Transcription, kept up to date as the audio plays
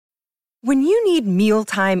When you need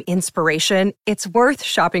mealtime inspiration, it's worth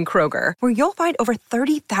shopping Kroger, where you'll find over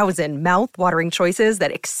 30,000 mouth-watering choices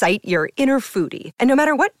that excite your inner foodie. And no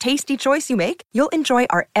matter what tasty choice you make, you'll enjoy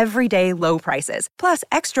our everyday low prices, plus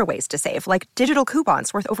extra ways to save, like digital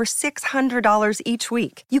coupons worth over $600 each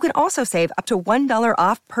week. You can also save up to $1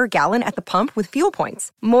 off per gallon at the pump with fuel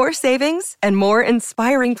points. More savings and more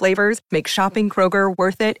inspiring flavors make shopping Kroger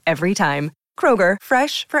worth it every time. Kroger,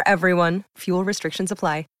 fresh for everyone. Fuel restrictions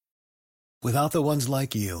apply. Without the ones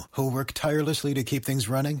like you, who work tirelessly to keep things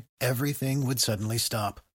running, everything would suddenly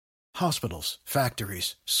stop. Hospitals,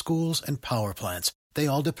 factories, schools, and power plants, they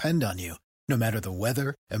all depend on you. No matter the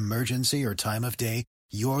weather, emergency, or time of day,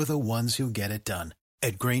 you're the ones who get it done.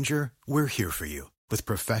 At Grainger, we're here for you with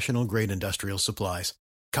professional-grade industrial supplies.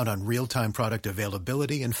 Count on real-time product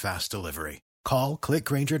availability and fast delivery. Call, click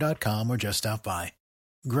Grainger.com, or just stop by.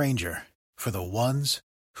 Grainger, for the ones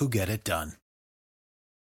who get it done.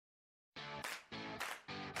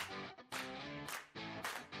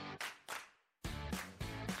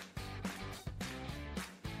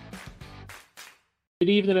 Good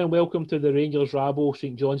evening and welcome to the Rangers Rabble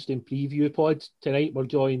St Johnstone preview pod. Tonight we're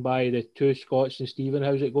joined by the two Scots and Stephen.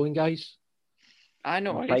 How's it going, guys? I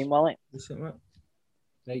know. Fine, Wally.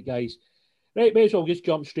 Right, guys. Right, may as well just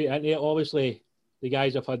jump straight into it. Obviously, the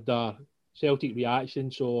guys have had their Celtic reaction,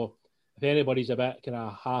 so if anybody's a bit kind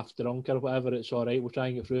of half drunk or whatever, it's all right. We'll try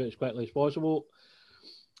and get through it as quickly as possible.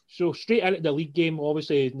 So straight into the league game,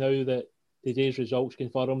 obviously now that today's results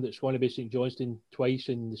confirmed, it's going to be St Johnstone twice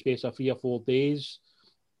in the space of 3 or 4 days.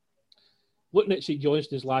 Looking at St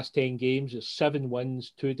Johnstone's last 10 games, it's 7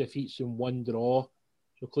 wins, 2 defeats and 1 draw.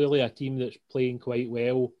 So clearly a team that's playing quite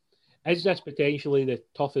well. Is this potentially the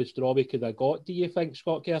toughest draw we could have got, do you think,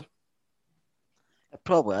 Scott Kerr? It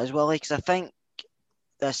probably is, Willie, because I think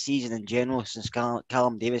this season in general, since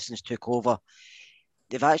Callum Davidson's took over,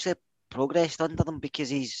 they've actually progressed under them because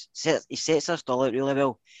he sets their stall out really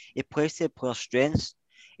well. He plays to the players' strengths.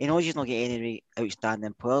 He knows he's not getting any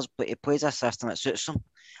outstanding players, but he plays a system that suits them.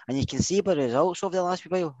 And you can see by the results over the last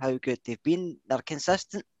while how good they've been. They're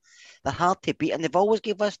consistent. They're hard to beat, and they've always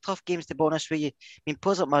given us tough games, to be honest with you. I mean,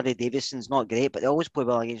 players like Murray Davidson's not great, but they always play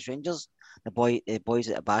well against Rangers. The boys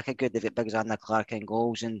at the back are good. They've got Big Xander Clark in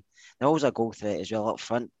goals, and they're always a goal threat as well up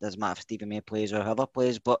front. Doesn't matter if Stephen May plays or whoever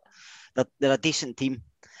plays, but they're a decent team,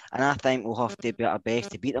 and I think we'll have to be at our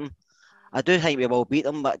best to beat them. I do think we will beat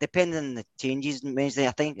them, but depending on the changes on Wednesday,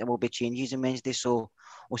 I think there will be changes on Wednesday, so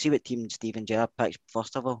we'll see what team Stephen Gerrard picks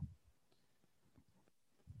first of all.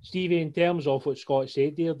 Stevie, in terms of what Scott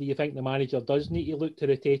said there, do you think the manager does need to look to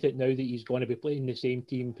rotate it now that he's going to be playing the same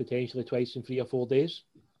team potentially twice in 3 or 4 days?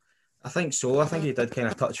 I think so. I think he did kind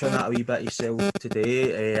of touch on that a wee bit himself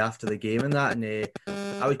today after the game and that. And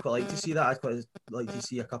I would quite like to see that. I'd quite like to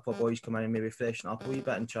see a couple of boys come in and maybe freshen up a wee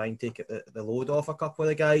bit and try and take the load off a couple of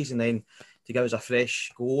the guys, and then to give us a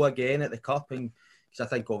fresh go again at the Cup. And because I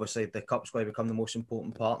think obviously the Cup's going to become the most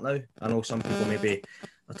important part now. I know some people maybe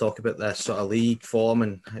talk about this sort of league form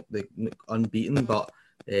and the unbeaten, but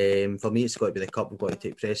for me it's got to be the Cup. We've got to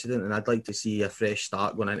take precedent, and I'd like to see a fresh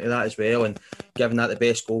start going into that as well, and giving that the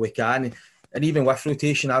best goal we can. And even with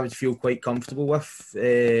rotation, I would feel quite comfortable with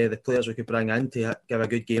the players we could bring in to give a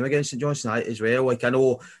good game against St Johnstone as well. Like, I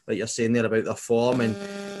know what you're saying there about their form, and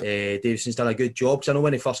Davidson's done a good job, because I know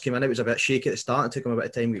when he first came in it was a bit shaky at the start. It took him a bit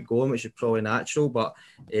of time to get going, which is probably natural, but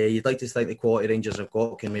you'd like to think the quality Rangers have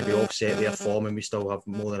got can maybe offset their form, and we still have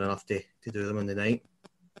more than enough to do them on the night.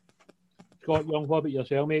 Scott Young, what about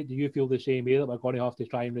yourself, mate? Do you feel the same way that we're going to have to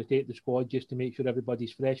try and rotate the squad just to make sure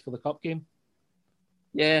everybody's fresh for the Cup game?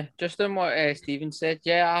 Yeah, just on what Stephen said.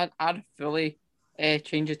 Yeah, I'd fully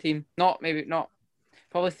change the team.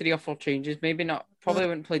 Probably 3 or 4 changes. Maybe not. Probably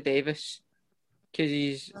wouldn't play Davis because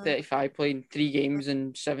he's 35, playing 3 games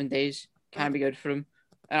in 7 days. Can't be good for him.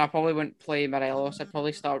 And I probably wouldn't play Morelos. I'd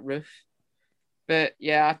probably start Roof. But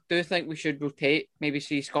yeah, I do think we should rotate. Maybe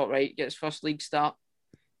see Scott Wright get his first league start.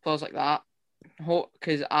 Players like that.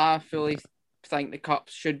 Because I fully think the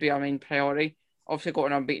Cups should be our main priority. Obviously,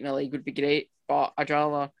 going unbeaten in the league would be great, but I'd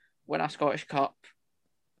rather win a Scottish Cup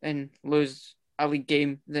and lose a league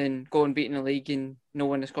game than go unbeaten in the league and no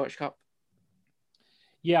win the Scottish Cup.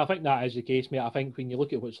 Yeah, I think that is the case, mate. I think when you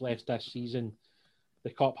look at what's left this season,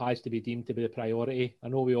 the Cup has to be deemed to be the priority. I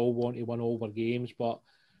know we all want to win over games, but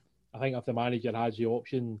I think if the manager has the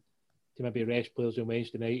option to maybe rest players on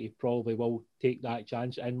Wednesday night, he probably will take that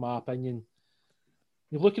chance, in my opinion.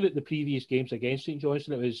 You're looking at the previous games against St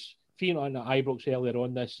Johnstone, it was 3-0 at Ibrox earlier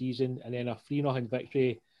on this season, and then a 3-0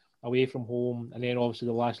 victory away from home, and then obviously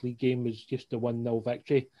the last league game was just a 1-0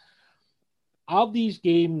 victory. Are these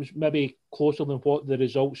games maybe closer than what the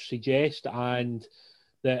results suggest, and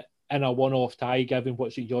that in a one-off tie, given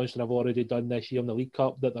what St Johnstone have already done this year in the League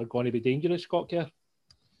Cup, that they're going to be dangerous, Scott Kerr?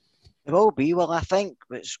 It will be. Well, I think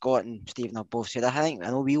what Scott and Stephen have both said. I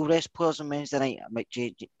know we'll rest players on Wednesday night. I might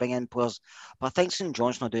bring in players, but I think St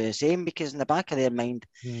Johnstone will do the same, because in the back of their mind,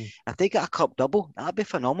 if they get a cup double, that'd be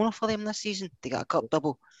phenomenal for them this season. They get a cup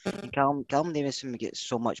double, and Callum Davison gets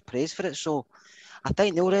so much praise for it. So I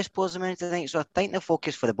think they'll rest players on Wednesday night. So I think the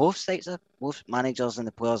focus for both sides, both managers and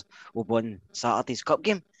the players, will be on Saturday's cup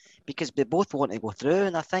game, because they both want to go through.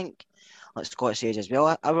 And I think, like Scott says as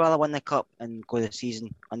well, I'd rather win the cup and go the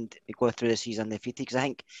season and go through the season undefeated, because I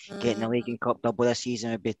think getting the league and cup double this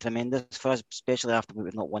season would be tremendous for us, especially after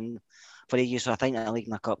we've not won for a year. So I think the league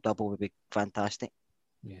and the cup double would be fantastic.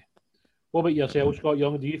 Yeah. What about yourself, Scott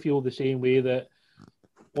Young? Do you feel the same way that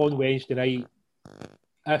on Wednesday night,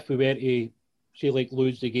 if we were to say like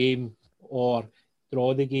lose the game or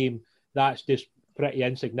draw the game, that's just pretty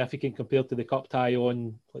insignificant compared to the cup tie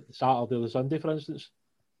on like the Saturday or the Sunday, for instance?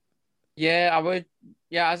 Yeah, I would.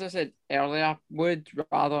 Yeah, as I said earlier, would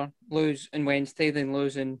rather lose on Wednesday than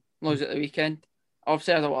lose at the weekend.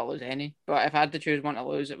 Obviously, I don't want to lose any, but if I had to choose one to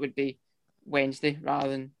lose, it would be Wednesday rather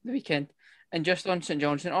than the weekend. And just on St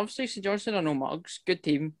Johnstone, obviously St Johnstone are no mugs. Good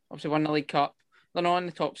team. Obviously won the League Cup. They're not in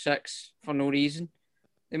the top six for no reason.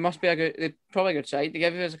 They must be they're probably a good side. They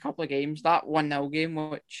gave us a couple of games. That 1-0 game,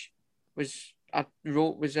 which was a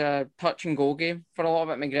touch and go game for a lot of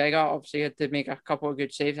it. McGregor obviously had to make a couple of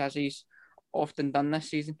good saves, as he's often done this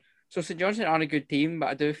season. So St Johnstone are a good team, but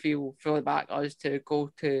I do feel fully back us to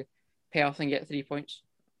go to Perth and get 3 points.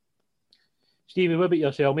 Stevie, what about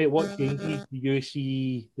yourself, mate? What changes do you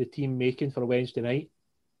see the team making for Wednesday night?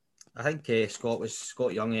 I think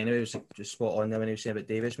Scott Young anyway was just spot on there when he was saying about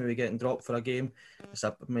Davis maybe getting dropped for a game. It's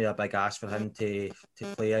maybe a big ask for him to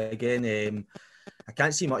play again. I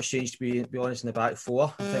can't see much change, to be honest, in the back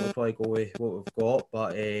four. I think we'll probably go with what we've got,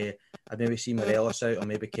 but I'd maybe see Morelos out or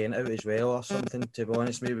maybe Kent out as well or something, to be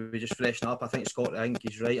honest. Maybe we just freshen up. I think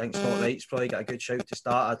he's right. I think Scott Wright's probably got a good shout to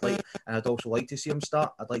start. I'd also like to see him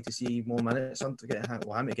start. I'd like to see more minutes, him to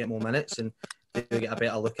get more minutes and to get a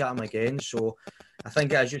better look at him again. So I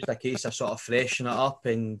think it's just a case of sort of freshening it up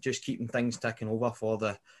and just keeping things ticking over for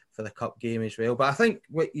the cup game as well. But I think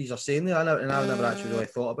what you're saying there, and I've never actually really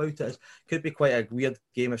thought about it, is could be quite a weird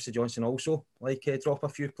game if St Johnstone also drop a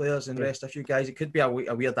few players and rest a few guys. It could be a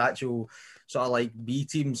weird actual sort of like B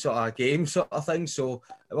team sort of game sort of thing. So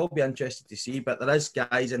it will be interesting to see. But there is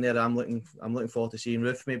guys in there I'm looking forward to seeing.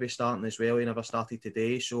 Roof maybe starting as well. He never started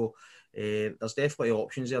today. So there's definitely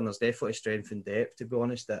options there, and there's definitely strength and depth, to be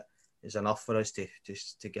honest, that is enough for us to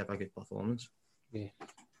give a good performance. Yeah.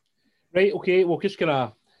 Right, okay, we'll just kind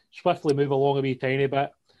of swiftly move along a wee tiny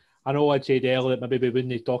bit. I know I'd said earlier that maybe we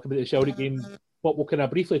wouldn't talk about the Celtic game, but we'll kind of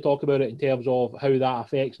briefly talk about it in terms of how that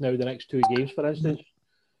affects now the next two games, for instance.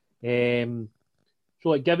 So,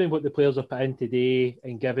 like, given what the players have put in today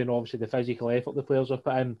and given, obviously, the physical effort the players have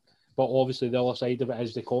put in, but obviously the other side of it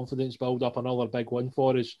is the confidence build-up, another big one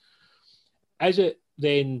for us. Is it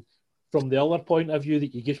then, from the other point of view,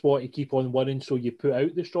 that you just want to keep on winning so you put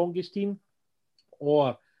out the strongest team?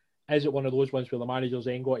 Or is it one of those ones where the manager's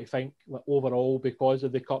then got to think, like, overall, because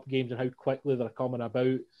of the cup games and how quickly they're coming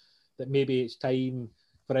about, that maybe it's time,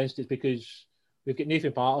 for instance, because we've got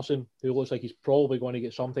Nathan Patterson, who looks like he's probably going to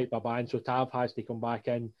get some type of ban, so Tav has to come back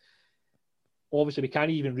in. Obviously, we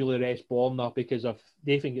can't even really rest Borna because if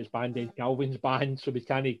Nathan gets banned, then Calvin's banned, so we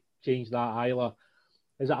can't change that either.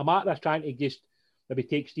 Is it a matter of trying to just maybe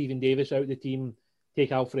take Stephen Davis out of the team,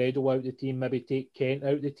 take Alfredo out of the team, maybe take Kent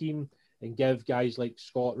out of the team, and give guys like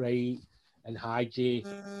Scott Wright and Hadji,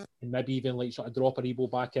 and maybe even like sort of drop a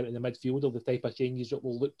Rebo back into the midfield, or the type of changes that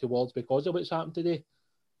we'll look towards because of what's happened today?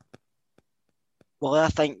 Well, I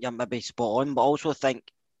think you're maybe spot on, but I also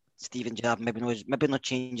think Stephen Gerrard maybe not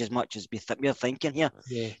change as much as we're thinking here.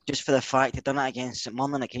 Yeah. Just for the fact he done it against St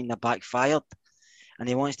Mirren, it kind of backfired, and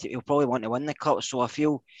he'll probably want to win the cup. So I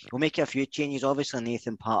feel he'll make a few changes. Obviously,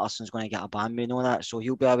 Nathan Patterson's going to get a ban, we know that, so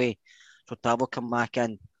he'll be away. So Tav will come back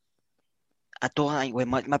in. I don't think we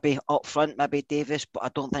might maybe up front, maybe Davis, but I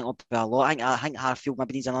don't think it'll be a lot. I think Harfield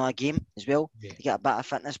maybe needs another game as well to get a bit of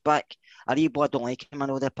fitness back. Aribo, I don't like him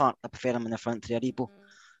in all the park. I prefer him in the front three, Aribo.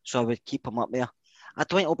 So I would keep him up there. I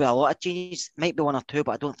don't think it'll be a lot of changes. Might be one or two,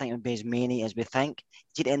 but I don't think it'll be as many as we think.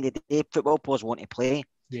 At the end of the day, football players want to play.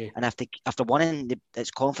 Yeah. And if they're winning,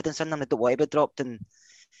 it's confidence in them. They don't want to be dropped. And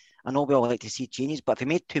I know we all like to see changes, but if we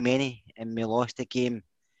made too many and we lost the game,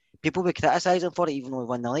 people would criticise them for it, even though we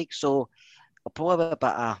won the league. So I'll probably have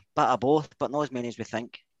a bit of both, but not as many as we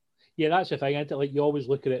think. Yeah, that's the thing, isn't it? Like, you always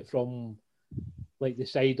look at it from like the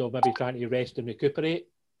side of maybe trying to rest and recuperate,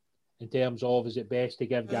 in terms of, is it best to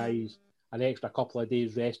give guys an extra couple of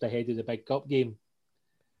days rest ahead of the big cup game.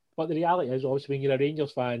 But the reality is, obviously, when you're a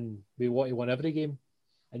Rangers fan, we want to win every game.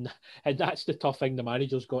 And that's the tough thing the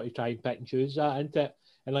manager's got to try and pick and choose that, isn't it?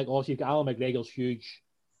 And like, also, you've got Alan McGregor's huge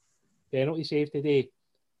penalty save today.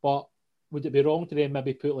 But would it be wrong to then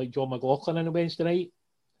maybe put like John McLaughlin in on Wednesday night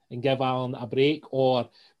and give Alan a break? Or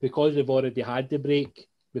because they've already had the break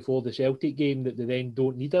before the Celtic game, that they then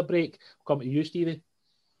don't need a break? Come to you, Stevie.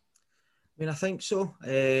 I mean, I think so.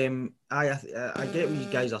 I get what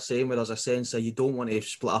you guys are saying, where there's a sense that you don't want to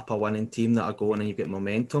split up a winning team that are going and you get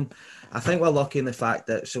momentum. I think we're lucky in the fact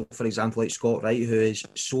that, so for example, like Scott Wright, who is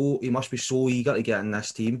he must be so eager to get in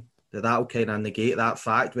this team, that'll kind of negate that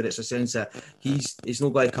fact, where it's a sense that he's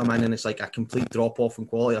not going to come in and it's like a complete drop-off in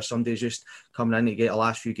quality, or somebody's just coming in to get the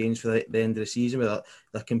last few games for the end of the season, where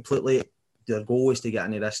they're completely... Their goal is to get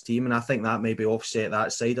into this team, and I think that maybe offset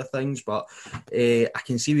that side of things. But I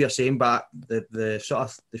can see what you're saying. But the sort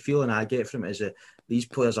of the feeling I get from it is that these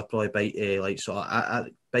players are probably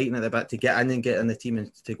biting at the bit to get in and get in the team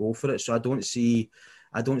and to go for it. So I don't see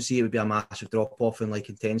it would be a massive drop off in like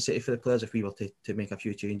intensity for the players if we were to make a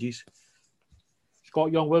few changes.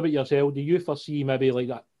 Scott Young, what about yourself? Do you foresee maybe like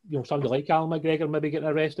that? You know, somebody like Alan McGregor maybe getting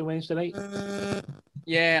arrested Wednesday night?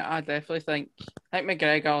 Yeah, I definitely think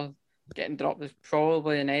McGregor getting dropped is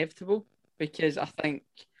probably inevitable, because I think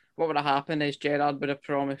what would have happened is Gerrard would have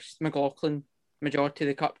promised McLaughlin majority of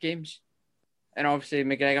the cup games, and obviously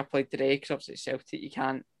McGregor played today because obviously it's Celtic, you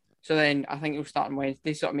can't. So then I think he'll start on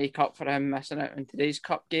Wednesday, sort of make up for him missing out on today's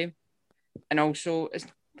cup game. And also, the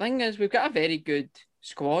thing is, we've got a very good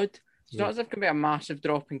squad. It's not as if it can be a massive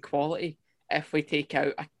drop in quality if we take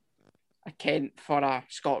out a Kent for a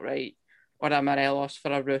Scott Wright, or a Morelos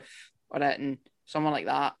for a Roof, or someone like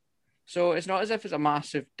that. So it's not as if it's a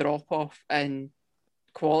massive drop-off in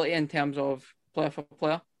quality in terms of player for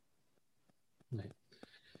player. Right.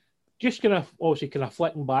 Just kind of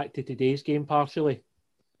flicking back to today's game partially.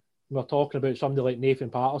 We're talking about somebody like Nathan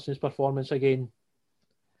Patterson's performance again.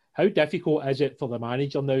 How difficult is it for the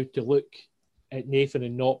manager now to look at Nathan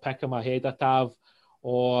and not pick him ahead of Tav?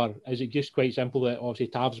 Or is it just quite simple that obviously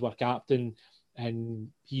Tav's our captain and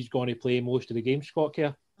he's going to play most of the games, Scott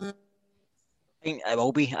Kerr? I think it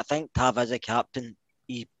will be. I think Tav is a captain.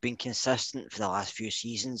 He's been consistent for the last few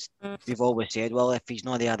seasons. We've always said, well, if he's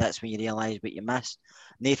not there, that's when you realise what you miss.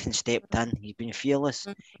 Nathan stepped in. He's been fearless.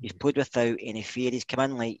 He's played without any fear. He's come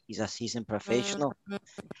in like he's a seasoned professional.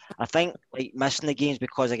 I think like missing the games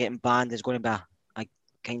because of getting banned is going to be a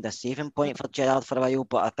kind of saving point for Gerrard for a while.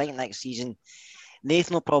 But I think next season,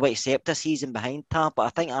 Nathan will probably accept a season behind Tav. But I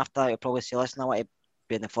think after that, he'll probably say, listen, I want to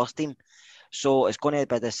be in the first team. So it's going to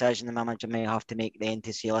be a decision the manager may have to make then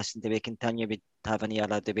to say, listen, do we continue with Tav in here,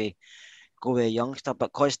 or do we go with a youngster?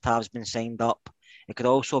 But because Tav's been signed up, it could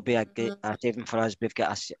also be a saving for us.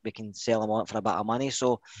 We can sell him on for a bit of money.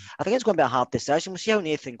 So I think it's going to be a hard decision. We'll see how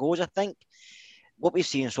Nathan goes. I think what we've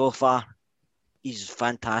seen so far, he's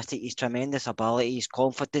fantastic. He's tremendous ability. His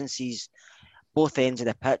confidence. He's both ends of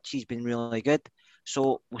the pitch. He's been really good.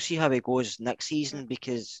 So we'll see how he goes next season,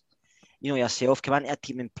 because you know yourself, coming into a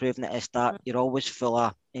team and proving at the start, you're always full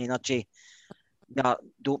of energy. You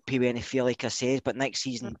don't pay with any fear, like I said, but next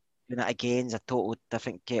season, doing it again is a total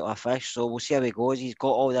different kettle of fish. So we'll see how he goes. He's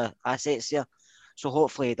got all the assets there. So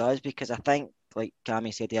hopefully he does, because I think, like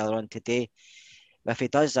Cammy said earlier on today, if he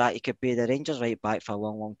does that, he could be the Rangers right back for a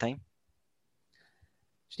long, long time.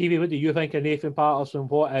 Stevie, what do you think of Nathan Patterson?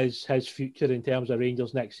 What is his future in terms of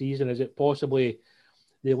Rangers next season? Is it possibly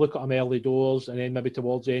they look at him early doors and then maybe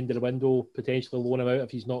towards the end of the window potentially loan him out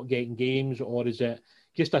if he's not getting games? Or is it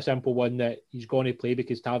just a simple one that he's going to play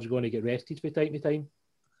because Tav's going to get rested from time to time?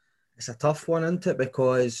 It's a tough one, isn't it?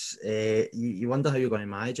 Because you wonder how you're going to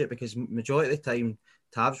manage it, because majority of the time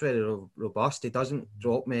Tav's very robust. He doesn't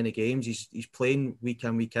drop many games. He's playing week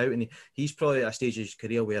in, week out, and he's probably at a stage of his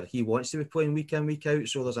career where he wants to be playing week in, week out.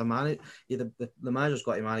 So there's a the manager's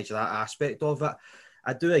got to manage that aspect of it.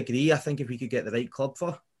 I do agree. I think if we could get the right club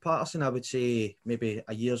for Patterson, I would say maybe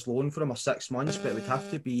a year's loan for him or 6 months, but it would have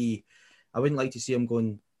to be, I wouldn't like to see him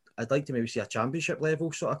going, I'd like to maybe see a championship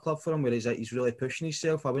level sort of club for him where he's really pushing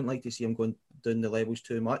himself. I wouldn't like to see him going down the levels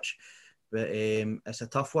too much, but it's a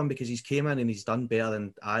tough one because he's came in and he's done better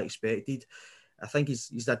than I expected. I think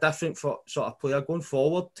he's a different sort of player going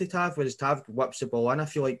forward to Tav, whereas Tav whips the ball in. I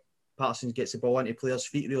feel like Patterson gets the ball into players'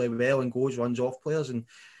 feet really well and runs off players, and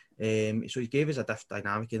so he gave us a different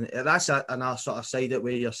dynamic, and that's another sort of side of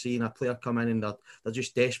where you're seeing a player come in and they're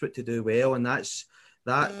just desperate to do well, and that's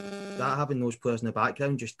that having those players in the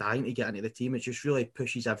background just dying to get into the team, it just really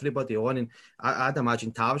pushes everybody on. And I'd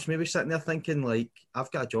imagine Tav's maybe sitting there thinking, like,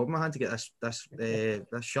 I've got a job in my hand to get this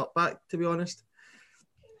shirt back, to be honest.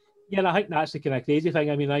 Yeah, I think that's the kind of crazy thing.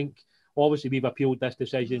 I mean, I think obviously we've appealed this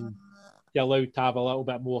decision to allow Tav a little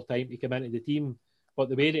bit more time to come into the team. But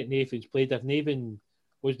the way that Nathan's played, if Nathan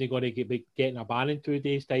wasn't going to be getting a ban in 2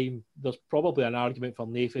 days' time, there's probably an argument for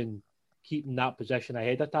Nathan keeping that position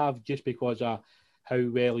ahead of Tav just because of how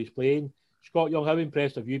well he's playing. Scott Young, how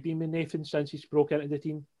impressed have you been with Nathan since he's broke into the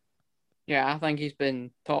team? Yeah, I think he's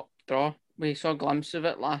been top draw. We saw a glimpse of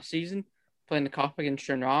it last season, playing the Cup against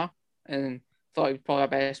Stranraer, and thought he was probably our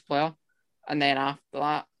best player. And then after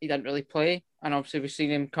that, he didn't really play. And obviously, we've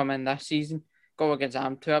seen him come in this season, go against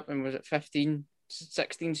Antwerp, and was it 15,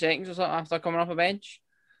 16 seconds or something after coming off a bench.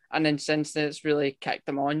 And then since then, it's really kicked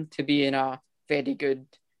him on to being a very good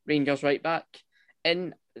Rangers right back.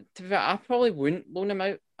 And to be fair, I probably wouldn't loan him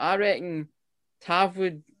out. I reckon Tav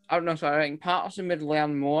would, I don't know, so I reckon Patterson would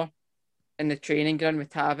learn more in the training ground with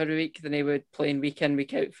Tav every week than he would playing week in,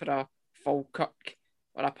 week out for a Falkirk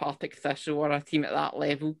or a Partick Thistle or a team at that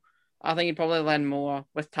level. I think he'd probably learn more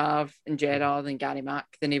with Tav and Gerrard and Gary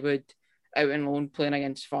Mack than he would out on loan playing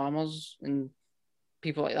against farmers and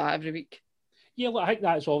people like that every week. Yeah, look, I think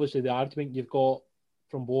that's obviously the argument you've got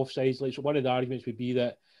from both sides. Like, so one of the arguments would be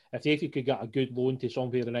that if they could get a good loan to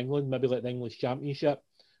somewhere in England, maybe like the English Championship,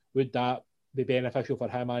 would that be beneficial for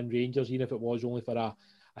him and Rangers, even if it was only for a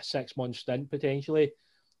 6-month stint potentially?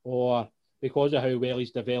 Or because of how well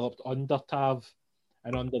he's developed under Tav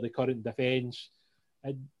and under the current defence,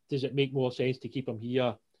 does it make more sense to keep him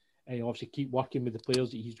here and obviously keep working with the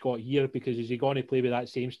players that he's got here? Because is he going to play with that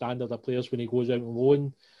same standard of players when he goes out on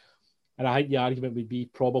loan? And I think the argument would be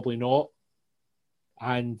probably not.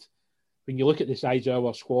 And when you look at the size of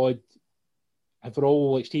our squad, and for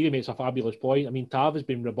all, like Stevie makes a fabulous point, I mean, Tav has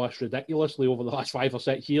been robust ridiculously over the last 5 or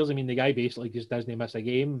 6 years. I mean, the guy basically just doesn't miss a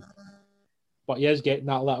game. But he is getting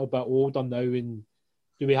that little bit older now, and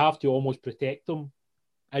do we have to almost protect him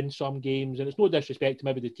in some games? And it's no disrespect to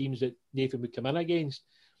maybe the teams that Nathan would come in against,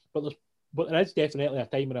 but there is definitely a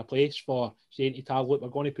time and a place for saying to Tav, look, we're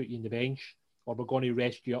going to put you in the bench, or we're going to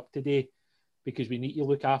rest you up today because we need to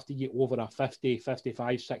look after you over a 50,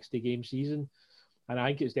 55, 60 game season. And I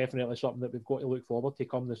think it's definitely something that we've got to look forward to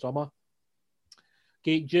come the summer.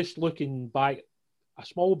 Okay, just looking back a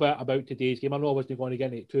small bit about today's game. I know I wasn't going to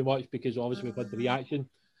get into it too much because obviously we've had the reaction.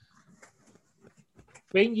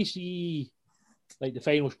 When you see like the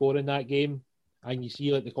final score in that game and you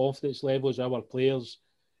see like the confidence levels of our players,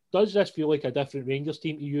 does this feel like a different Rangers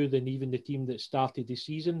team to you than even the team that started the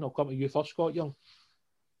season? I'll come to you first, Scott Young.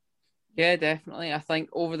 Yeah, definitely. I think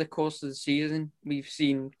over the course of the season, we've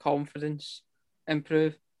seen confidence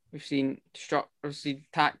improve. We've seen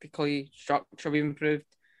tactically structure we've improved.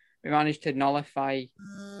 We managed to nullify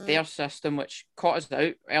their system, which caught us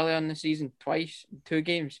out earlier in the season twice, in 2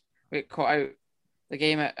 games. We caught out the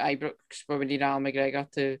game at Ibrox where we need Alan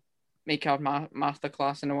McGregor to make our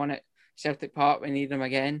masterclass, and the one at Celtic Park we need him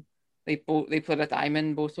again. They played a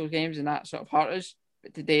diamond both those games, and that sort of hurt us.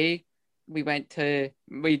 But today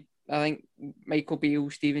I think Michael Beale,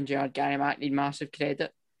 Steven Gerrard, Gary Mack need massive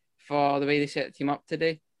credit for the way they set the team up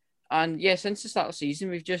today. And yeah, since the start of the season,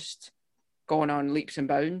 we've just gone on leaps and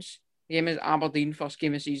bounds. The game at Aberdeen, first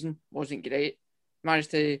game of the season, wasn't great.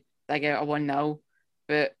 Managed to dig out a 1-0,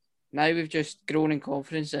 but now we've just grown in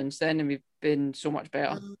confidence since then, and we've been so much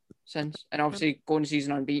better since. And obviously, going the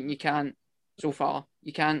season unbeaten, you can't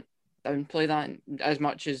downplay that as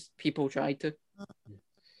much as people try to.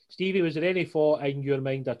 Stevie, was there any thought in your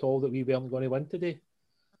mind at all that we weren't going to win today?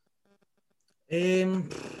 Do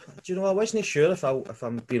you know, I wasn't sure if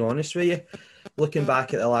I'm being honest with you. Looking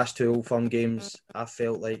back at the last 2 Old Firm games, I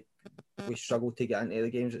felt like we struggled to get into the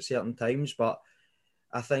games at certain times, but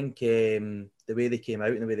I think the way they came out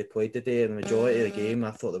and the way they played today, and the majority of the game,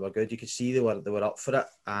 I thought they were good. You could see they were up for it,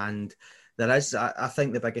 and I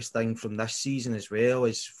think the biggest thing from this season as well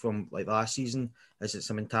is from like last season is it's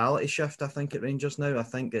a mentality shift. I think at Rangers now, I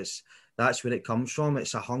think that's where it comes from.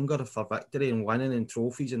 It's a hunger for victory and winning and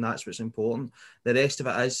trophies, and that's what's important. The rest of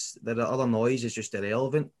it is the other noise is just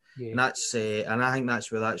irrelevant, and that's and I think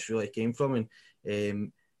that's where that's really came from,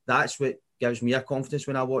 and that's what gives me a confidence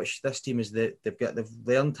when I watch this team is that they've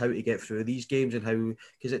learned how to get through these games and how,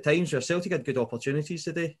 because at times where Celtic had good opportunities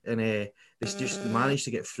today and they just managed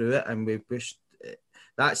to get through it, and we pushed.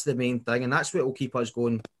 That's the main thing, and that's what will keep us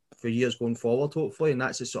going for years going forward, hopefully, and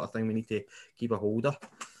that's the sort of thing we need to keep a hold of.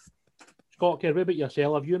 Scott, what about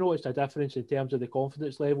yourself? Have you noticed a difference in terms of the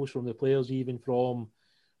confidence levels from the players even from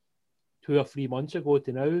 2 or 3 months ago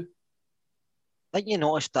to now? I think you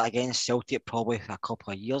noticed that against Celtic probably a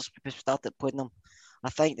couple of years before we started playing them. I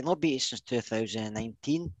think they've not beat us since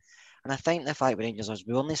 2019. And I think the fact with Rangers was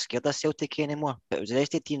we weren't scared of Celtic anymore. But it was the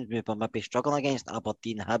rest of the teams we were maybe struggling against,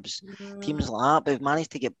 Aberdeen, Hibs, teams like that. But we've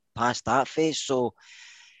managed to get past that phase. So,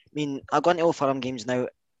 I mean, I've gone to Old Firm games now,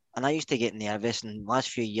 and I used to get nervous. And the last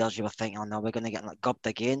few years, you were thinking, oh no, we're going to get like gubbed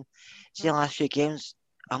again. See, the last few games,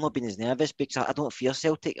 I've not been as nervous because I don't fear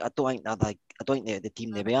Celtic. I don't think they're like, I don't think they're the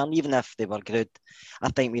team they were. And even if they were good, I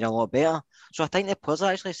think we're a lot better. So I think the players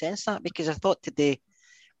actually sense that, because I thought today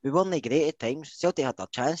we weren't great at times. Celtic had their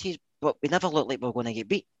chances, but we never looked like we were going to get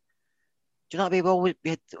beat. Do you know what I mean? Well, we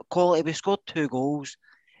had quality. We scored 2 goals.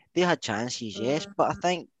 They had chances, yes, but I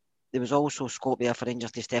think there was also scope there for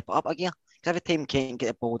Rangers to step it up again. Because every time Kane get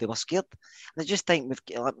the ball, they were scared. And I just think we've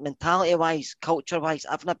got, like, mentality-wise, culture-wise,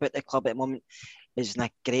 everything about the club at the moment is in a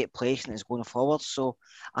great place and is going forward. So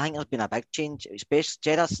I think there's been a big change, especially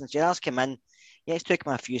Gerrard. Since Gerrard's come in, yeah, it's took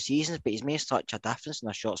him a few seasons, but he's made such a difference in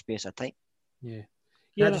a short space of time. Yeah.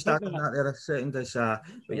 Yeah, Yeah, just add on that there a second. Is what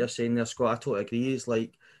you're saying there, Scott. I totally agree. It's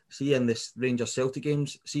like, see in this Rangers Celtic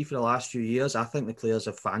games, see for the last few years, I think the players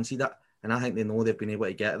have fancied it, and I think they know they've been able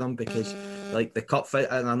to get them because, like the cup fight,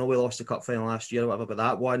 and I know we lost the cup final last year or whatever, but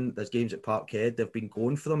that one, there's games at Parkhead, they've been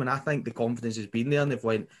going for them, and I think the confidence has been there, and they've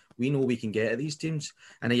went, we know we can get at these teams,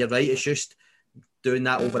 and you're right, it's just doing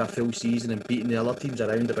that over a full season and beating the other teams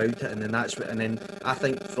around about it, and then that's what, and then I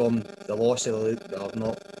think from the loss of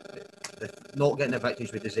not getting the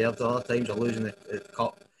victories we deserved other times, or losing the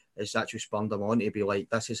cup, it's actually spurred them on to be like,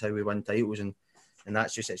 this is how we win titles, and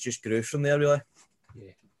that's just, it's just grew from there, really.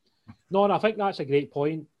 Yeah. No, and I think that's a great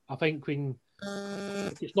point. I think when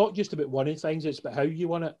it's not just about winning things, it's about how you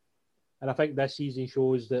win it. And I think this season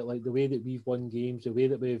shows that, like, the way that we've won games, the way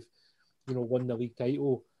that we've, won the league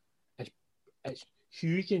title, it's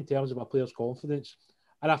huge in terms of our players' confidence.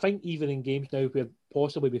 And I think even in games now where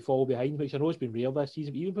possibly we fall behind, which I know has been rare this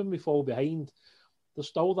season, but even when we fall behind, there's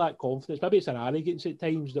still that confidence. Maybe it's an arrogance at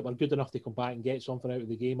times that we're good enough to come back and get something out of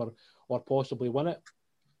the game, or possibly win it.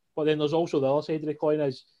 But then there's also the other side of the coin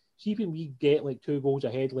is, see when we get like 2 goals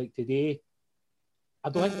ahead like today,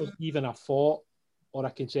 I don't think there's even a thought or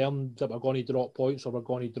a concern that we're going to drop points or we're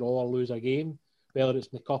going to draw or lose a game, whether it's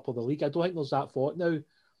in the cup or the league. I don't think there's that thought now.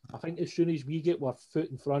 I think as soon as we get our foot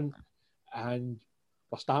in front and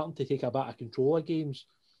we're starting to take a bit of control of games,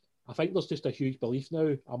 I think there's just a huge belief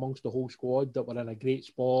now amongst the whole squad that we're in a great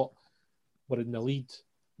spot, we're in the lead,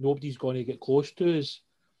 nobody's going to get close to us.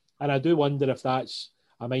 And I do wonder if that's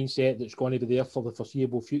a mindset that's going to be there for the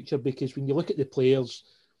foreseeable future, because when you look at the players,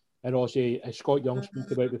 and also as Scott Young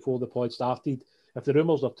spoke about before the pod started, if the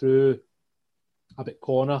rumours are true about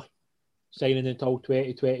Connor signing until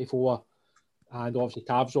 2024, and obviously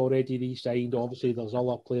Tav's already re-signed, obviously there's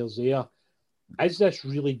other players there, is this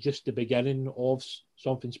really just the beginning of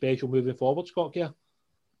something special moving forward, Scott Kerr?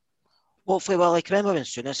 Hopefully, well, like, remember when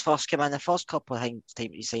Souness first came in, the first couple of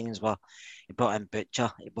signings were, he brought in Butcher,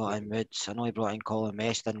 he brought in Woods, I know he brought in Colin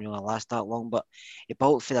Mesh, didn't really last that long, but he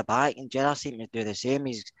built for the back, and Gerrard seemed to do the same.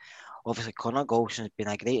 He's obviously, Connor Golson's been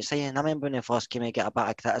a great signing. I remember when he first came in, he got a bit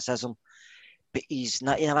of criticism, but he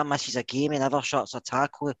never misses a game, he never shuts a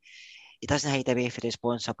tackle, he doesn't hide away from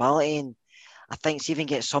responsibility, and I think to even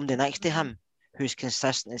get somebody next to him who's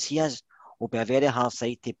consistent as he is will be a very hard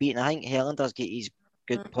side to beat. And I think Hellender's get his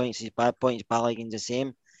good points, his bad points, Balogun's the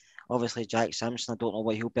same. Obviously, Jack Simpson, I don't know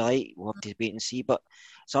what he'll be like. We'll have to wait and see. But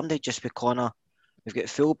somebody just with Connor, we've got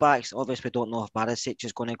full backs. Obviously, we don't know if Barisic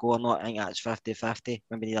is going to go or not. I think that's 50-50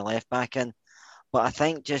 when we need a left back in. But I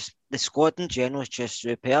think just the squad in general is just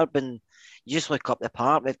superb. And you just look up the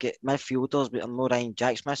park. We've got midfielders. I know Ryan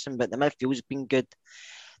Jack's missing, but the midfield's been good.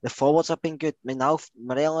 The forwards have been good. I mean,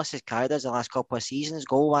 Morelos has carried us the last couple of seasons,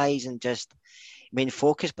 goal-wise, and just main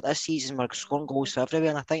focus. But this season, we're scoring goals everywhere.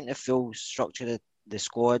 And I think the full structure of the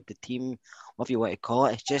squad, the team, whatever you want to call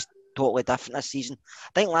it, it's just totally different this season.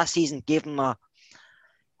 I think last season gave them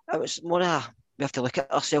it was more we have to look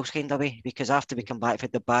at ourselves kind of way, because after we come back from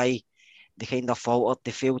Dubai, they kind of faltered, they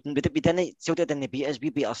failed. And Celtic didn't beat us, we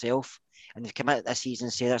beat ourselves. And they've come out this season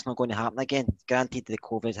and said that's not going to happen again. Granted, the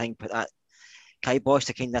COVID thing put that kibosh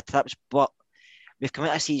to kind of trips, but we've come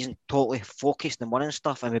out of season totally focused on winning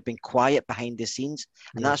stuff, and we've been quiet behind the scenes,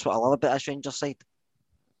 and that's what I love about this Rangers side.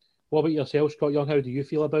 What about yourself, Scott Young? How do you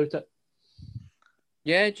feel about it?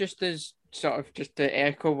 Yeah, just as sort of just to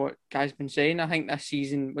echo what Guy's been saying, I think this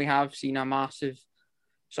season we have seen a massive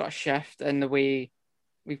sort of shift in the way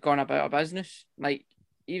we've gone about our business. Like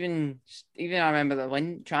even I remember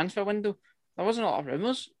the transfer window, there wasn't a lot of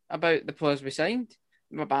rumours about the players we signed.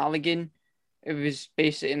 Balogun, it was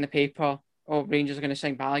basically in the paper, oh, Rangers are going to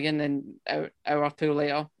sign Balogun, and an hour or two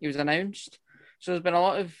later, he was announced. So there's been a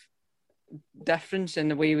lot of difference in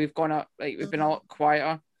the way we've gone up. Like, we've been a lot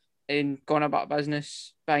quieter and gone about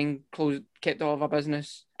business, kept all of our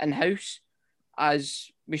business in-house,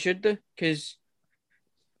 as we should do, because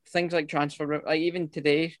things like transfer, like even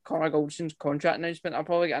today, Connor Goldson's contract announcement, I'll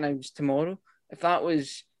probably get announced tomorrow. If that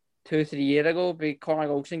was 2-3 years ago, be Connor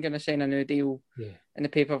Goldson going to sign a new deal in the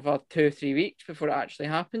paper for 2-3 weeks before it actually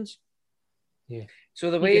happens? Yeah.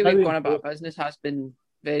 So the way we've gone about business has been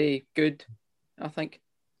very good, I think.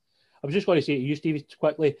 I was just going to say to you, Steve,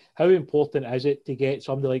 quickly, how important is it to get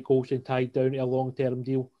somebody like Golson tied down to a long-term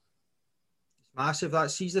deal? It's massive.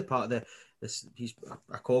 He's the part of he's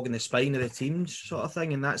a cog in the spine of the team sort of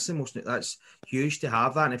thing, and that's huge to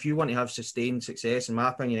have that. And if you want to have sustained success, in my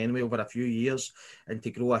opinion anyway, over a few years and to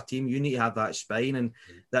grow a team, you need to have that spine. And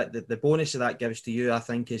that the bonus of that gives to you, I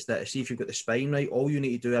think, is that see if you've got the spine right, all you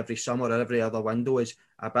need to do every summer or every other window is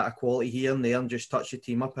a bit of quality here and there and just touch the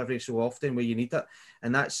team up every so often where you need it.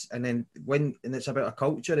 And it's about a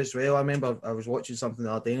culture as well. I remember I was watching something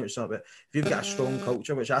the other day and it was something about if you've got a strong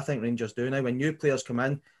culture, which I think Rangers do now, when new players come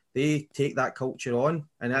in, they take that culture on.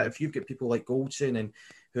 And if you've got people like Goldson and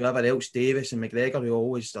whoever else, Davis and McGregor, who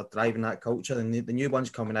always are driving that culture, and the new ones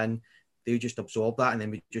coming in, they just absorb that, and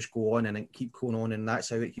then we just go on and it keep going on, and that's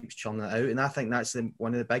how it keeps churning it out. And I think that's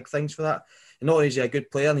one of the big things for that. And not only is he a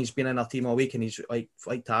good player and he's been in our team all week and he's like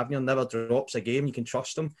Tavernier, never drops a game, you can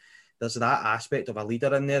trust him. There's that aspect of a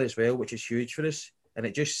leader in there as well, which is huge for us. And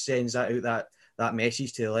it just sends that out, that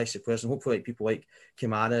message to the rest of the players, and hopefully people like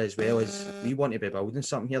Kamara as well, as we want to be building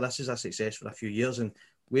something here. This is a success for a few years, and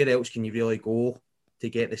where else can you really go to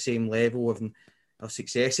get the same level of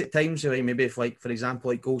success at times? Right? Maybe if, like, for example,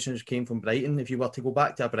 like Golson came from Brighton, if you were to go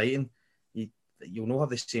back to Brighton, you'll not have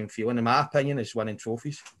the same feeling, in my opinion, as winning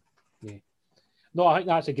trophies. Yeah. No, I think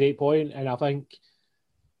that's a great point, and I think,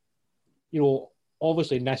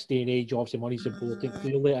 obviously in this day and age, obviously money's important.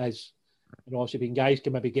 Clearly it is. And obviously when guys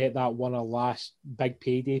can maybe get that one or last big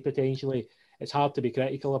payday potentially, it's hard to be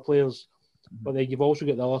critical of players. But then you've also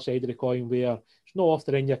got the other side of the coin where it's not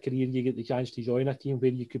often in your career you get the chance to join a team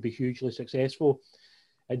where you could be hugely successful.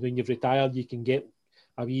 And when you've retired, you can get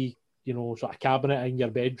a wee, sort of cabinet in your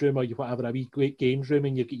bedroom or whatever, a wee great games room,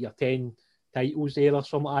 and you get your 10 titles there or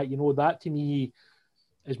something like that. That to me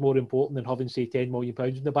is more important than having, say, £10 million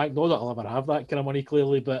in the bank. Not that I'll ever have that kind of money,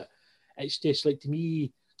 clearly, but it's just like, to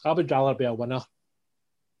me, I would rather be a winner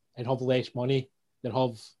and have less money than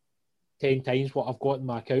have 10 times what I've got in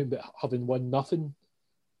my account but having won nothing.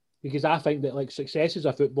 Because I think that, like, success as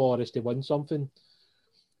a footballer is to win something.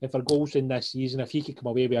 If our goals in this season, if he could come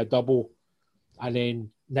away with a double and then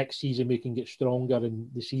next season we can get stronger and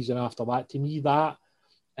the season after that, to me, that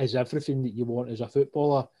is everything that you want as a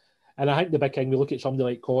footballer. And I think the big thing, we look at somebody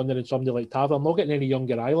like Connor and somebody like Taver, I'm not getting any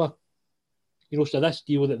younger either. So this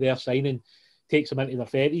deal that they're signing takes them into their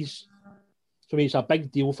 30s. So I mean, it's a big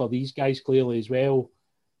deal for these guys clearly as well.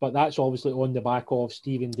 But that's obviously on the back of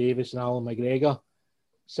Stephen Davis and Alan McGregor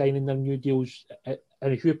signing their new deals. And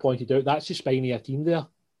as you pointed out, that's the spine of a team there.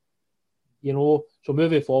 So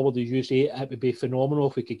moving forward, as you say, it would be phenomenal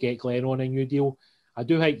if we could get Glenn on a new deal. I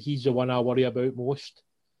do think he's the one I worry about most,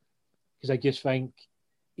 because I just think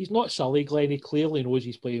he's not silly, Glenn. He clearly knows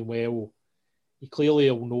he's playing well. He clearly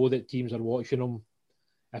will know that teams are watching him.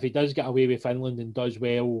 If he does get away with Finland and does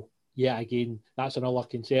well, yeah, again, that's another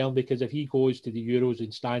concern, because if he goes to the Euros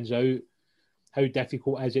and stands out, how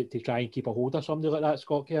difficult is it to try and keep a hold of somebody like that,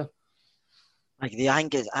 Scott Kerr? I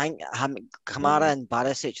think Kamara and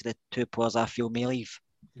Barisic are the two players I feel may leave.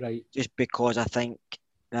 Right. Just because I think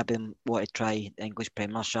maybe want to try the English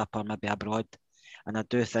Premiership or maybe abroad. And I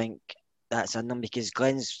do think that's in them, because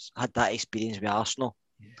Glenn's had that experience with Arsenal.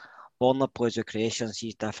 Warner plays with Croatia and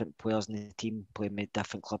sees different players in the team playing with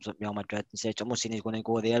different clubs like Real Madrid and such. I'm not saying he's going to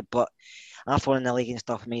go there, but after in the league and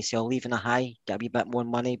stuff, myself leaving a high, get a wee bit more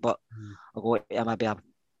money, but I'll go to maybe a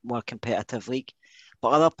more competitive league.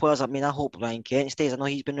 But other players, I hope Ryan Kent stays. I know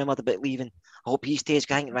he's been rumoured about leaving. I hope he stays.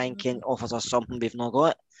 I think Ryan Kent offers us something we've not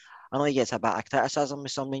got. I know he gets a bit of criticism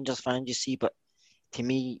with some Rangers fans, you see, but to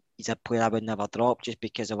me, he's a player I would never drop just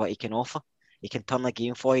because of what he can offer. He can turn the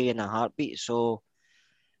game for you in a heartbeat. So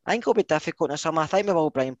I think it'll be difficult in the summer. I think we will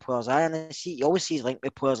bring players in. And you always see linked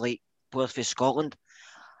with players like players for Scotland.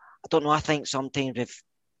 I don't know. I think sometimes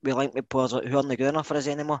we link with players who aren't good enough for us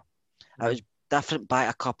anymore. It was different back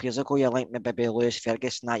a couple of years ago. You linked with maybe Lewis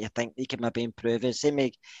Ferguson, that you think he can maybe improve it. Same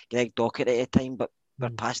with Greg Dockett at the time, but we're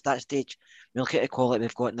past that stage. We look at the quality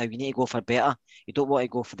we've got now. You need to go for better. You don't want to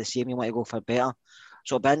go for the same. You want to go for better.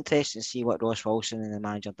 So it'll be interesting to see what Ross Wilson and the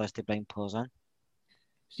manager does to bring players in.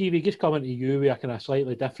 Stevie, just coming to you with a kind of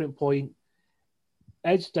slightly different point.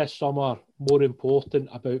 Is this summer more important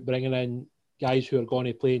about bringing in guys who are going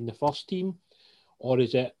to play in the first team, or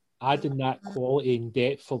is it adding that quality and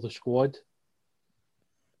depth for the squad?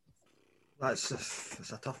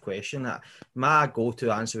 It's a tough question. My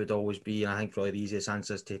go-to answer would always be, and I think probably the easiest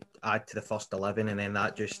answer is to add to the first 11, and then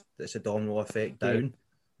it's a domino effect down,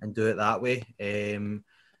 and do it that way.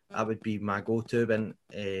 That would be my go-to. And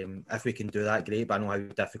if we can do that, great. But I know how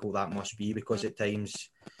difficult that must be, because at times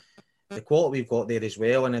the quality we've got there as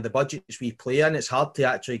well, and the budgets we play in, it's hard to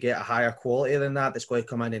actually get a higher quality than that's going to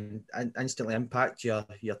come in and instantly impact your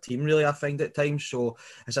team, really, I find at times. So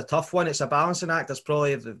it's a tough one. It's a balancing act. There's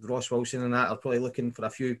probably Ross Wilson and that are probably looking for a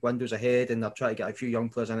few windows ahead, and they're trying to get a few young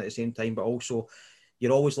players in at the same time, but also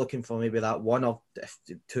you're always looking for maybe that one or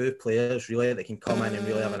two players really that can come in and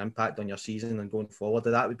really have an impact on your season and going forward.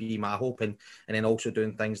 That would be my hope, and then also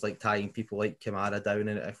doing things like tying people like Kamara down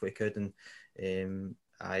in it if we could, and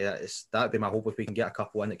that would be my hope, if we can get a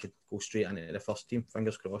couple in that could go straight into the first team.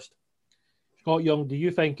 Fingers crossed. Scott Young, do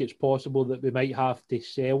you think it's possible that we might have to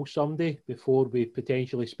sell somebody before we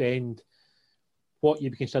potentially spend what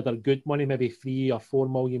you consider good money, maybe £3 or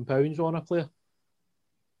 £4 million on a player?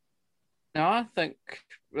 No, I think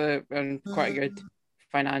we're in quite a good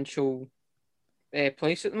financial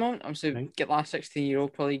place at the moment. Obviously, Right. get last 16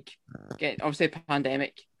 Europa League. Obviously, the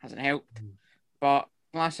pandemic hasn't helped, but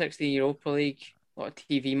last 16 Europa League, a lot of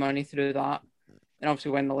TV money through that, and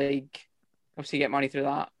obviously win the league. Obviously, get money through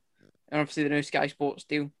that, and obviously the new Sky Sports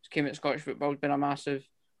deal came at Scottish football has been a massive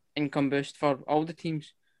income boost for all the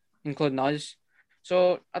teams, including us.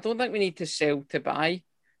 So I don't think we need to sell to buy,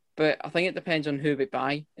 but I think it depends on who we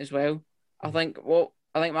buy as well. I think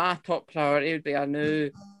my top priority would be a new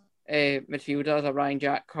midfielder as a Ryan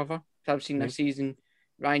Jack cover. So I've seen this season,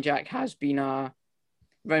 Ryan Jack has been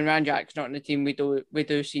when Ryan Jack's not in the team, we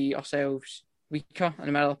do see ourselves weaker in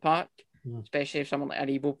the middle of the park, especially if someone like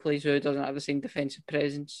Aribo plays who doesn't have the same defensive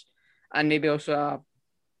presence, and maybe also a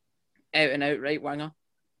out and out right winger,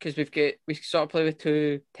 because we sort of play with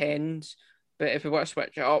 2 10s, but if we want to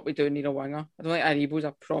switch it up, we do need a winger. I don't think Aribo's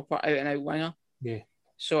a proper out and out winger. Yeah.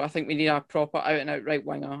 So I think we need a proper out and out right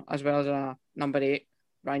winger as well as a number 8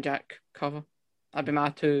 Ryan Jack cover. That'd be my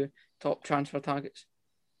 2 top transfer targets.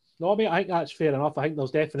 No, I mean, I think that's fair enough. I think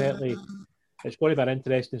there's definitely, it's going to be an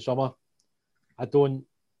interesting summer. I don't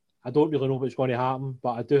really know what's going to happen,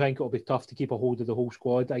 but I do think it'll be tough to keep a hold of the whole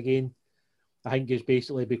squad again. I think it's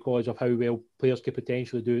basically because of how well players could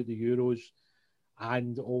potentially do at the Euros,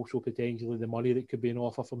 and also potentially the money that could be an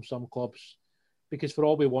offer from some clubs. Because for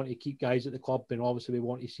all we want to keep guys at the club, and obviously we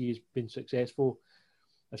want to see has been successful,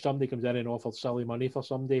 if somebody comes in and offers silly money for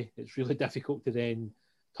somebody, it's really difficult to then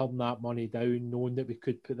turn that money down, knowing that we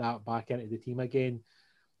could put that back into the team again.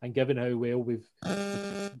 And given how well we've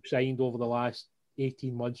signed over the last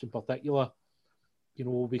 18 months in particular, you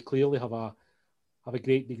know, we clearly have a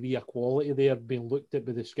great degree of quality there being looked at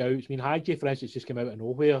by the scouts. I mean, Hadji, for instance, just came out of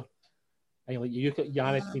nowhere. And like you look at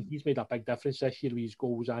Yannick, I mean, he's made a big difference this year with his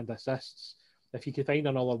goals and assists. If you could find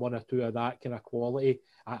another 1 or 2 of that kind of quality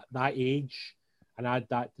at that age and add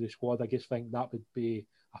that to the squad, I just think that would be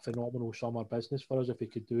a phenomenal summer business for us if we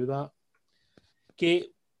could do that. Okay,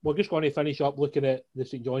 we're just going to finish up looking at the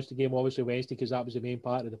St Johnstone game, obviously Wednesday, because that was the main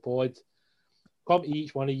part of the pod. Come to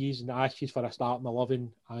each one of you and ask you for a starting 11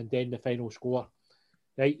 and then the final score.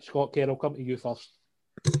 Right, Scott Kerr, I'll come to you first.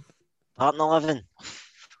 Starting 11.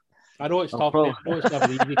 I know it's tough, mate. I know it's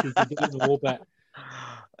never easy because you don't know, but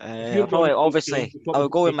I'll go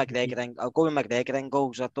with McGregor in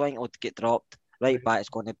goals. I don't think he'll get dropped. Right back, it's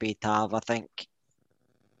going to be Tav. I think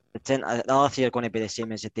the other 3 are going to be the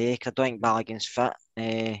same as the day, because I don't think Balogun's fit.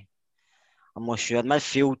 I'm not sure.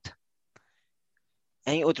 Midfield, I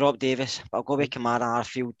think he'll drop Davis, but I'll go with Kamara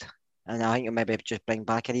Arfield, and I think he'll maybe just bring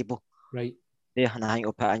back Aribo. Right. Yeah, and I think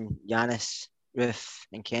he'll put in Yanis, Ruth,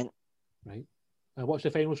 and Kent. Right. And what's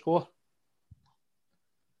the final score?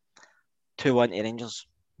 2-1 to Rangers.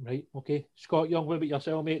 Right, okay. Scott Young, what about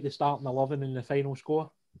yourself, mate? The starting 11 and the final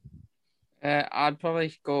score? I'd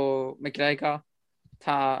probably go McGregor,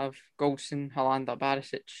 Tav, Goldson, Hollander,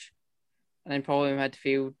 Barisic, and then probably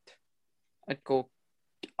midfield, I'd go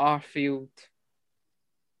Arfield,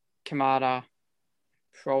 Kamara,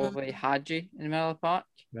 probably Hadji in the middle of the park.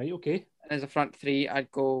 Right, okay. And as a front 3,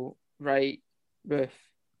 I'd go Wright, Roof,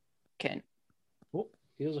 Kent. Oh,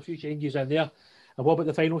 there's a few changes in there. And what about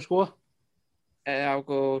the final score? I'll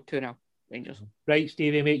go 2-0 Rangers. Right,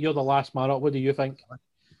 Stevie, mate, you're the last man up. What do you think?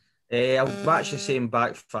 I'll match the same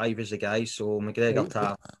back 5 as the guys. So McGregor,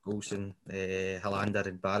 Tav, Goldson, Hollander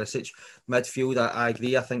and Barisic. Midfield, I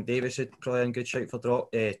agree. I think Davis is probably a good shout for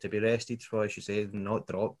drop. To be rested, probably should say, not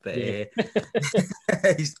drop. But he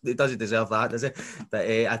doesn't deserve that, does he? But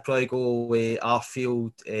I'd probably go with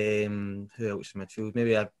Arfield. Who else in midfield?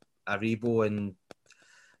 Maybe Aribo and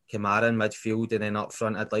Kamara in midfield, and then up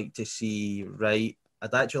front I'd like to see Wright,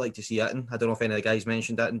 I'd actually like to see Itten. I don't know if any of the guys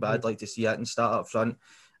mentioned Itten, but I'd like to see Itten start up front,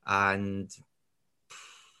 and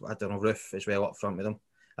I don't know, Roof as well up front with him.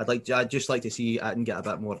 I'd just like to see Itten get a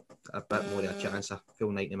bit more of a chance, a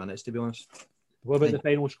full 90 minutes, to be honest. What about the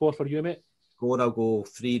final score for you, mate? Score, I'll go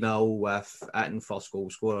 3-0 with Itten first goal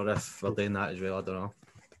scorer if we're doing that as well. I don't know.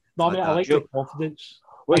 No, mate, I like the confidence.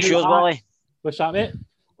 What's yours, Wally? What's that, mate?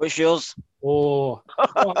 What's yours? Oh,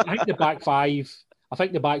 I think the back five. I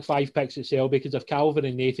think the back five picks itself, because if Calvin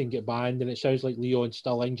and Nathan get banned and it sounds like Leon's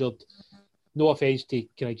still injured, no offence to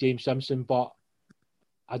kind of James Simpson, but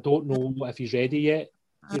I don't know if he's ready yet.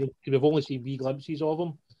 We've only seen wee glimpses of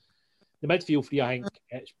him. The midfield three, I think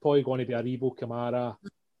it's probably going to be Aribo, Kamara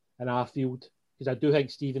and Arfield, because I do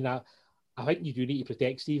think Stephen, I think you do need to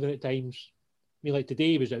protect Stephen at times. I mean, like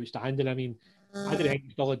today he was outstanding. I mean, I didn't think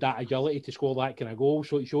he still had that agility to score that kind of goal,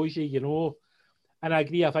 so it shows you, you know. And I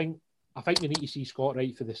agree, I think we need to see Scott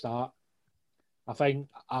right for the start. I think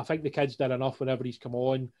the kid's done enough whenever he's come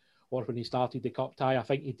on or when he started the cup tie. I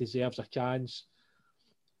think he deserves a chance.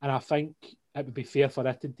 And I think it would be fair for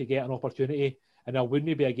Itten to get an opportunity. And I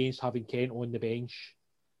wouldn't be against having Kent on the bench.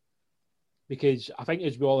 Because I think,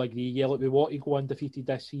 as we all agree, yeah, look, we want to go undefeated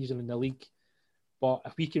this season in the league. But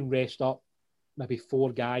if we can rest up maybe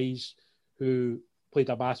 4 guys who played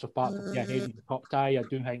a massive part to be ahead of the cup tie, I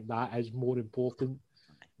do think that is more important.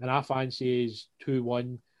 And I fancy is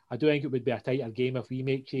 2-1. I do think it would be a tighter game if we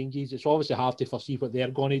make changes. It's obviously hard to foresee what they're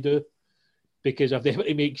going to do, because if they were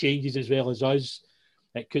to make changes as well as us,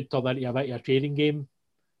 it could turn into a bit of a training game.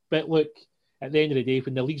 But look, at the end of the day,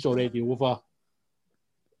 when the league's already over,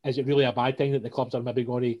 is it really a bad thing that the clubs are maybe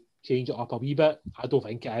going to change it up a wee bit? I don't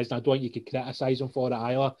think it is, and I don't think you could criticise them for it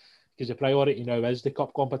either, because the priority now is the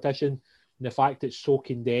cup competition, and the fact it's so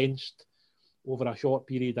condensed over a short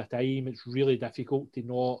period of time, it's really difficult to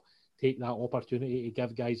not take that opportunity to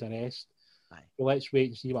give guys a rest. So let's wait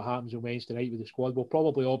and see what happens on Wednesday night with the squad. We'll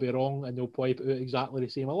probably all be wrong, and they'll probably put out exactly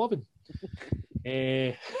the same 11.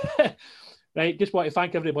 Right, just want to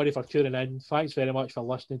thank everybody for tuning in. Thanks very much for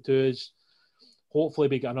listening to us. Hopefully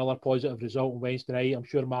we get another positive result on Wednesday night. I'm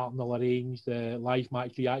sure Martin will arrange the live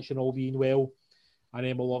match reaction, all being well, and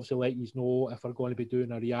then we'll obviously let you know if we're going to be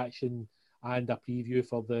doing a reaction and a preview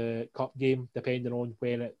for the cup game, depending on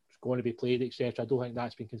when it's going to be played, etc. I don't think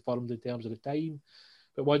that's been confirmed in terms of the time,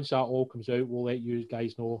 but once that all comes out, we'll let you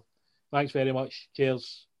guys know. Thanks very much.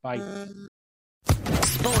 Cheers. Bye.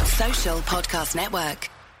 Sports Social Podcast Network.